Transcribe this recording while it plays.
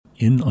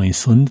In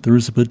Iceland, there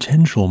is a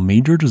potential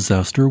major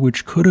disaster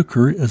which could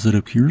occur as it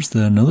appears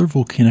that another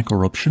volcanic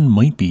eruption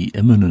might be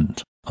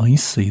imminent. I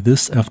say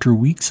this after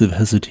weeks of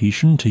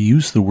hesitation to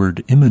use the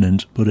word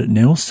imminent, but it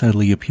now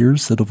sadly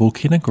appears that a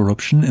volcanic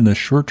eruption in the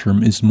short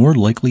term is more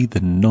likely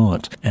than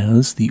not,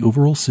 as the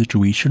overall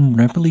situation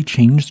rapidly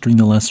changed during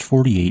the last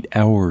 48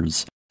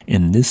 hours.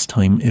 In this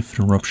time, if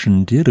an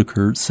eruption did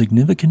occur,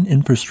 significant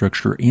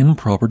infrastructure and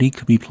property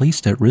could be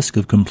placed at risk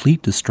of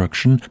complete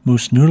destruction,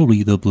 most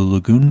notably the Blue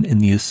Lagoon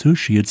and the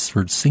associated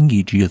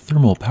Svartsengi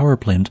geothermal power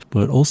plant,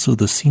 but also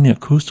the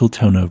scenic coastal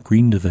town of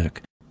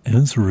Grindavik.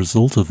 As a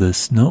result of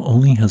this, not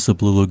only has the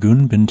Blue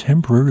Lagoon been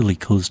temporarily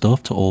closed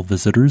off to all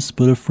visitors,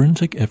 but a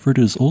frantic effort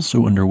is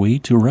also underway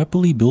to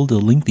rapidly build a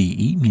lengthy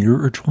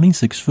 8-meter or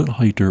 26-foot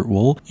high dirt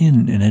wall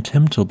in an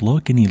attempt to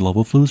block any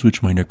lava flows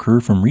which might occur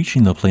from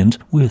reaching the plant,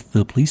 with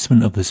the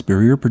placement of this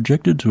barrier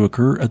projected to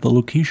occur at the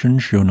location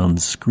shown on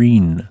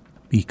screen.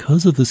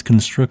 Because of this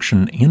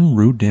construction and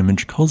road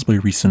damage caused by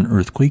recent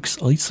earthquakes,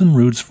 Iceland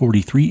Roads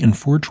 43 and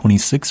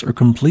 426 are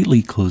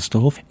completely closed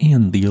off,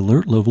 and the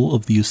alert level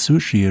of the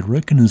associated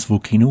Reykjanes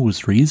volcano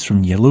was raised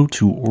from yellow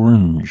to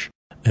orange.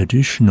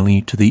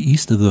 Additionally, to the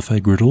east of the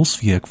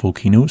Reykjanes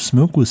volcano,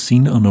 smoke was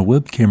seen on a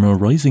web camera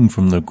rising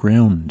from the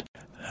ground.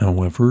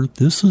 However,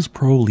 this is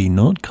probably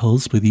not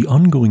caused by the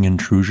ongoing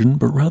intrusion,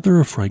 but rather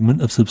a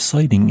fragment of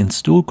subsiding and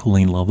still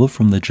cooling lava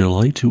from the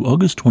July to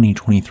August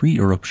 2023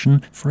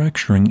 eruption,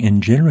 fracturing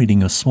and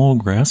generating a small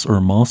grass or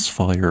moss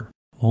fire.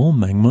 All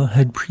magma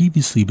had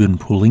previously been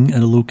pooling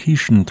at a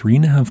location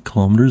 3.5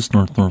 kilometers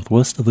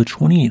north-northwest of the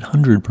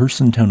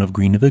 2,800-person town of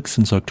Grindavik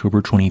since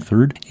October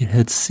 23rd. It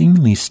had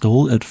seemingly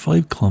stalled at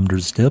 5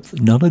 kilometers depth,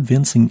 not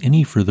advancing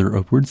any further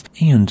upwards,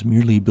 and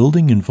merely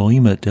building in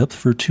volume at depth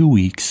for 2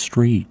 weeks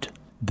straight.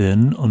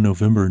 Then, on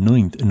November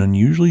 9th, an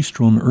unusually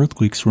strong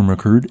earthquake storm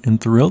occurred, and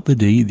throughout the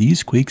day,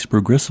 these quakes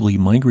progressively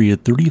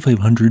migrated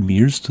 3,500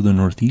 meters to the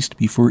northeast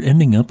before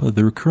ending up at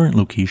their current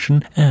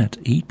location at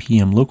 8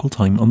 p.m. local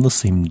time on the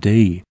same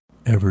day.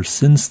 Ever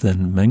since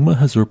then, magma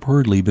has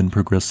reportedly been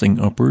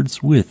progressing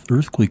upwards, with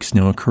earthquakes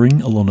now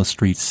occurring along a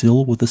straight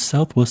sill with a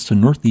southwest to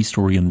northeast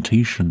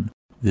orientation.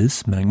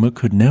 This magma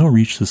could now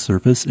reach the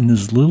surface in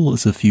as little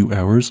as a few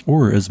hours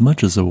or as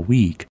much as a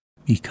week.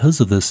 Because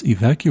of this,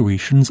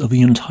 evacuations of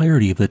the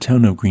entirety of the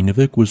town of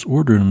Grindavik was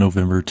ordered on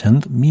November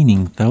 10th,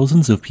 meaning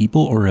thousands of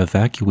people are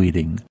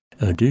evacuating.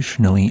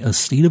 Additionally, a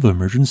state of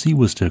emergency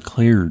was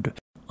declared.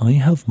 I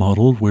have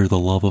modeled where the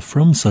lava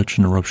from such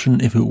an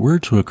eruption, if it were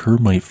to occur,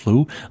 might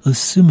flow,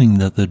 assuming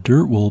that the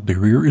dirt wall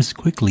barrier is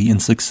quickly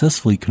and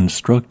successfully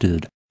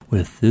constructed.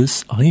 With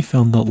this, I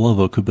found that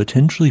lava could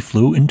potentially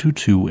flow into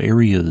 2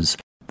 areas.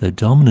 The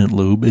dominant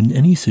lobe in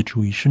any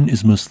situation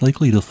is most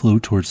likely to flow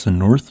towards the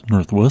north,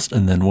 northwest,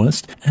 and then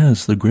west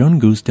as the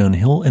ground goes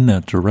downhill in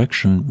that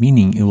direction,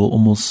 meaning it will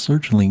almost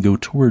certainly go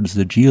towards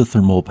the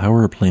geothermal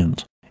power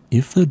plant.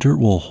 If the dirt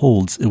wall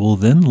holds, it will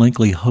then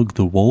likely hug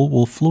the wall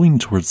while flowing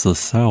towards the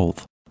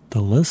south.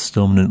 The less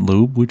dominant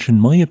lobe, which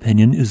in my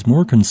opinion is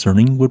more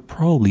concerning, would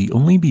probably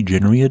only be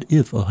generated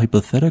if a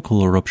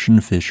hypothetical eruption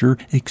fissure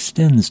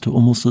extends to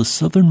almost the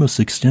southernmost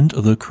extent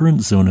of the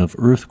current zone of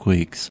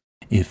earthquakes.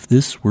 If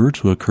this were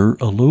to occur,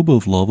 a lobe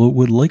of lava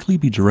would likely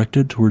be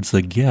directed towards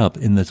the gap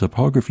in the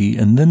topography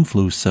and then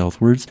flow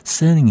southwards,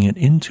 sending it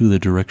into the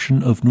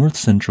direction of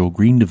north-central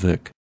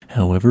Grindavik.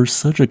 However,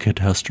 such a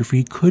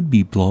catastrophe could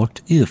be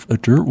blocked if a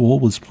dirt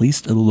wall was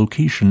placed at a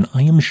location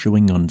I am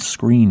showing on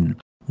screen.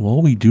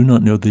 While we do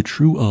not know the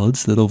true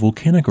odds that a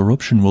volcanic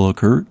eruption will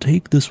occur,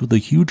 take this with a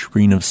huge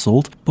grain of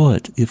salt,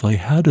 but if I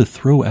had to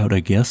throw out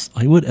a guess,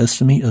 I would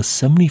estimate a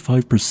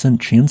 75%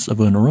 chance of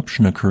an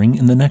eruption occurring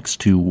in the next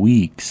 2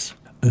 weeks.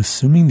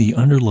 Assuming the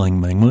underlying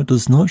magma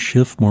does not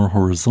shift more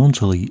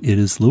horizontally, it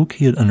is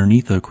located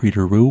underneath a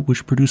crater row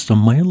which produced a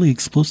mildly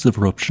explosive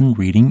eruption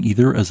rating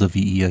either as a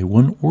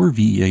VEI-1 or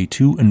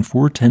VEI-2 in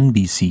 410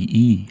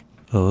 BCE.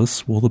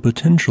 Thus, while the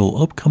potential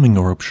upcoming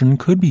eruption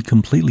could be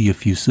completely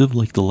effusive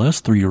like the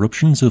last 3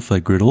 eruptions of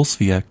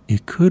Reykjanes,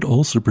 it could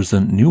also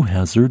present new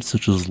hazards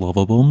such as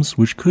lava bombs,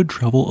 which could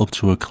travel up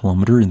to 1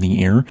 kilometer in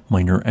the air,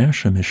 minor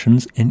ash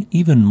emissions, and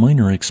even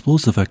minor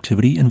explosive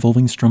activity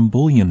involving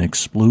Strombolian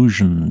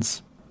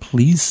explosions.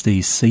 Please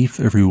stay safe,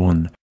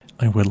 everyone.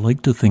 I would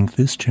like to thank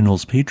this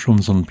channel's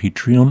patrons on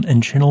Patreon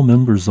and channel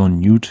members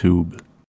on YouTube.